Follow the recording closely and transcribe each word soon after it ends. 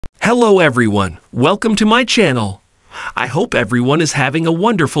Hello everyone, welcome to my channel. I hope everyone is having a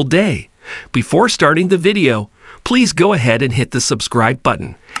wonderful day. Before starting the video, please go ahead and hit the subscribe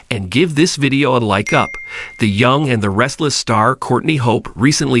button and give this video a like up. The young and the restless star Courtney Hope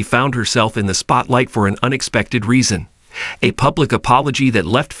recently found herself in the spotlight for an unexpected reason. A public apology that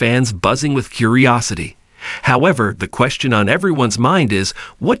left fans buzzing with curiosity. However, the question on everyone's mind is,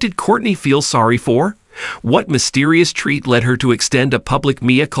 what did Courtney feel sorry for? What mysterious treat led her to extend a public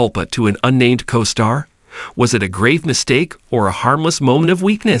mea culpa to an unnamed co-star? Was it a grave mistake or a harmless moment of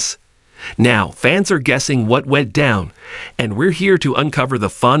weakness? Now, fans are guessing what went down, and we're here to uncover the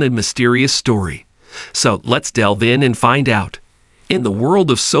fun and mysterious story. So let's delve in and find out. In the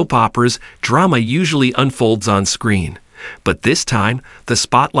world of soap operas, drama usually unfolds on screen. But this time, the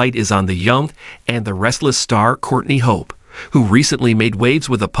spotlight is on the young and the restless star Courtney Hope, who recently made waves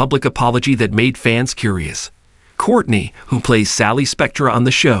with a public apology that made fans curious. Courtney, who plays Sally Spectra on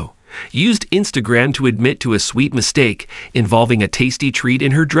the show, used Instagram to admit to a sweet mistake involving a tasty treat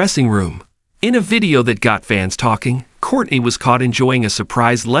in her dressing room. In a video that got fans talking, Courtney was caught enjoying a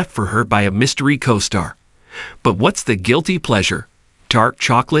surprise left for her by a mystery co-star. But what's the guilty pleasure? Dark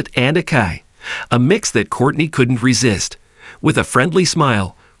chocolate and acai, a mix that Courtney couldn't resist. With a friendly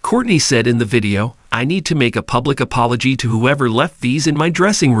smile, Courtney said in the video, "I need to make a public apology to whoever left these in my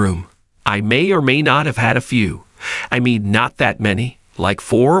dressing room. I may or may not have had a few. I mean, not that many, like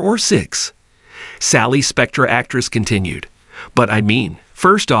 4 or 6. Sally Spectra actress continued, "But I mean,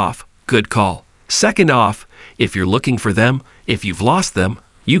 first off, good call. Second off, if you're looking for them, if you've lost them,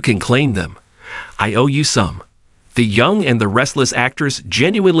 you can claim them. I owe you some." The young and the restless actress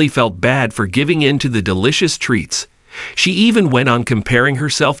genuinely felt bad for giving in to the delicious treats. She even went on comparing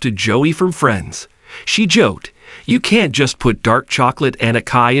herself to Joey from Friends. She joked, "You can't just put dark chocolate and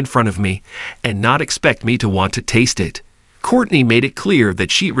acai in front of me and not expect me to want to taste it." Courtney made it clear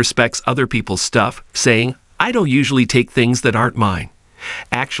that she respects other people's stuff, saying, "I don't usually take things that aren't mine.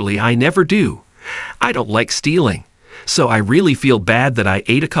 Actually, I never do. I don't like stealing. So I really feel bad that I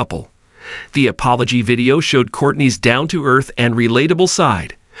ate a couple." The apology video showed Courtney's down-to-earth and relatable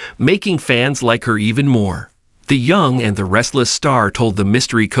side, making fans like her even more. The young and the restless star told the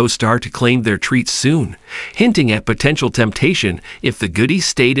mystery co-star to claim their treats soon, hinting at potential temptation if the goodies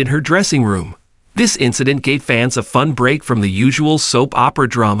stayed in her dressing room. This incident gave fans a fun break from the usual soap opera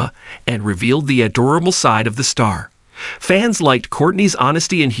drama and revealed the adorable side of the star. Fans liked Courtney's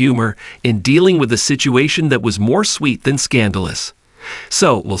honesty and humor in dealing with a situation that was more sweet than scandalous.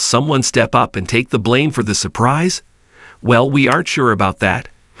 So, will someone step up and take the blame for the surprise? Well, we aren't sure about that.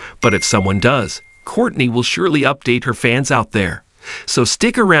 But if someone does, Courtney will surely update her fans out there. So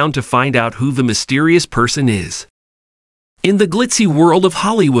stick around to find out who the mysterious person is. In the glitzy world of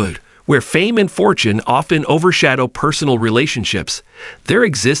Hollywood, where fame and fortune often overshadow personal relationships, there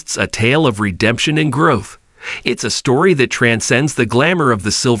exists a tale of redemption and growth. It's a story that transcends the glamour of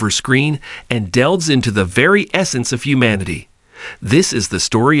the silver screen and delves into the very essence of humanity. This is the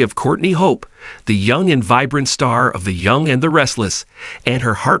story of Courtney Hope, the young and vibrant star of The Young and the Restless, and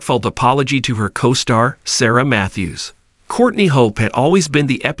her heartfelt apology to her co-star, Sarah Matthews. Courtney Hope had always been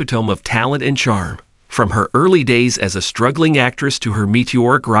the epitome of talent and charm. From her early days as a struggling actress to her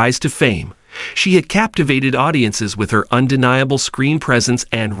meteoric rise to fame, she had captivated audiences with her undeniable screen presence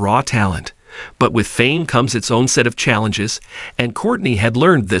and raw talent. But with fame comes its own set of challenges, and Courtney had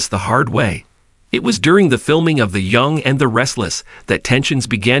learned this the hard way. It was during the filming of The Young and the Restless that tensions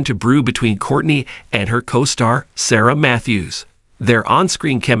began to brew between Courtney and her co-star, Sarah Matthews. Their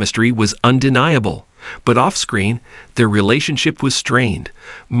on-screen chemistry was undeniable, but off-screen, their relationship was strained,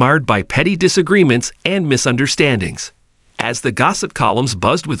 marred by petty disagreements and misunderstandings. As the gossip columns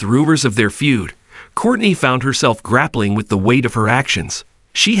buzzed with rumors of their feud, Courtney found herself grappling with the weight of her actions.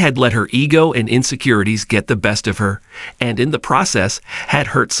 She had let her ego and insecurities get the best of her, and in the process had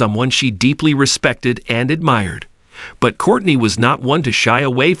hurt someone she deeply respected and admired. But Courtney was not one to shy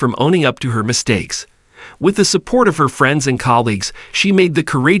away from owning up to her mistakes. With the support of her friends and colleagues, she made the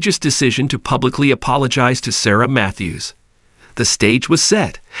courageous decision to publicly apologize to Sarah Matthews. The stage was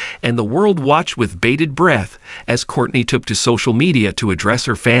set, and the world watched with bated breath as Courtney took to social media to address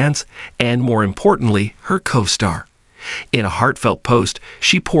her fans and, more importantly, her co-star. In a heartfelt post,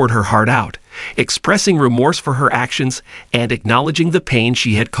 she poured her heart out, expressing remorse for her actions and acknowledging the pain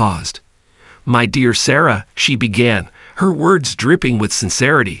she had caused. "My dear Sarah," she began, her words dripping with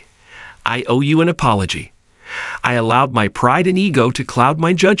sincerity, "I owe you an apology. I allowed my pride and ego to cloud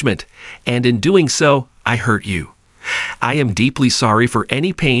my judgment, and in doing so, I hurt you. I am deeply sorry for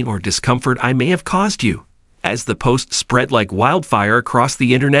any pain or discomfort I may have caused you." As the post spread like wildfire across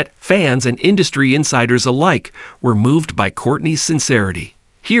the internet, fans and industry insiders alike were moved by Courtney's sincerity.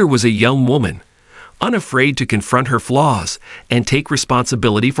 Here was a young woman, unafraid to confront her flaws and take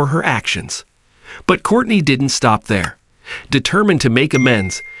responsibility for her actions. But Courtney didn't stop there. Determined to make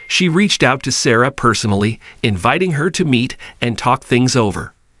amends, she reached out to Sarah personally, inviting her to meet and talk things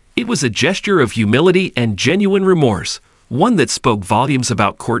over. It was a gesture of humility and genuine remorse, one that spoke volumes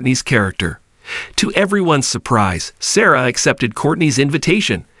about Courtney's character. To everyone's surprise, Sarah accepted Courtney's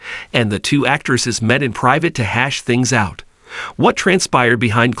invitation, and the two actresses met in private to hash things out. What transpired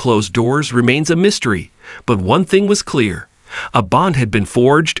behind closed doors remains a mystery, but one thing was clear. A bond had been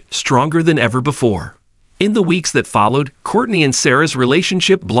forged stronger than ever before. In the weeks that followed, Courtney and Sarah's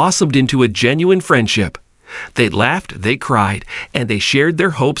relationship blossomed into a genuine friendship. They laughed, they cried, and they shared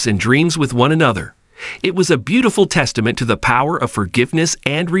their hopes and dreams with one another. It was a beautiful testament to the power of forgiveness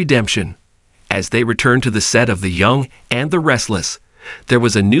and redemption. As they returned to the set of The Young and the Restless, there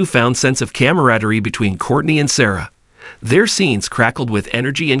was a newfound sense of camaraderie between Courtney and Sarah. Their scenes crackled with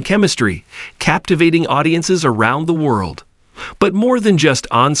energy and chemistry, captivating audiences around the world. But more than just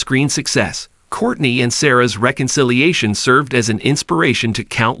on-screen success, Courtney and Sarah's reconciliation served as an inspiration to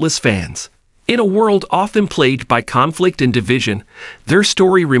countless fans. In a world often plagued by conflict and division, their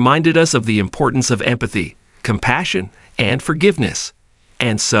story reminded us of the importance of empathy, compassion, and forgiveness.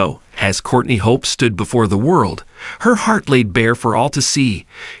 And so, as Courtney Hope stood before the world, her heart laid bare for all to see,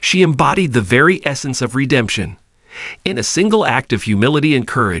 she embodied the very essence of redemption. In a single act of humility and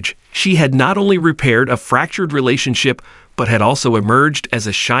courage, she had not only repaired a fractured relationship, but had also emerged as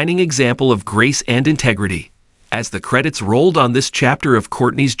a shining example of grace and integrity. As the credits rolled on this chapter of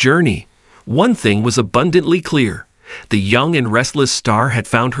Courtney's journey, one thing was abundantly clear. The young and restless star had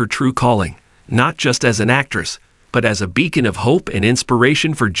found her true calling, not just as an actress, but as a beacon of hope and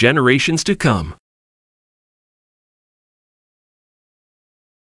inspiration for generations to come.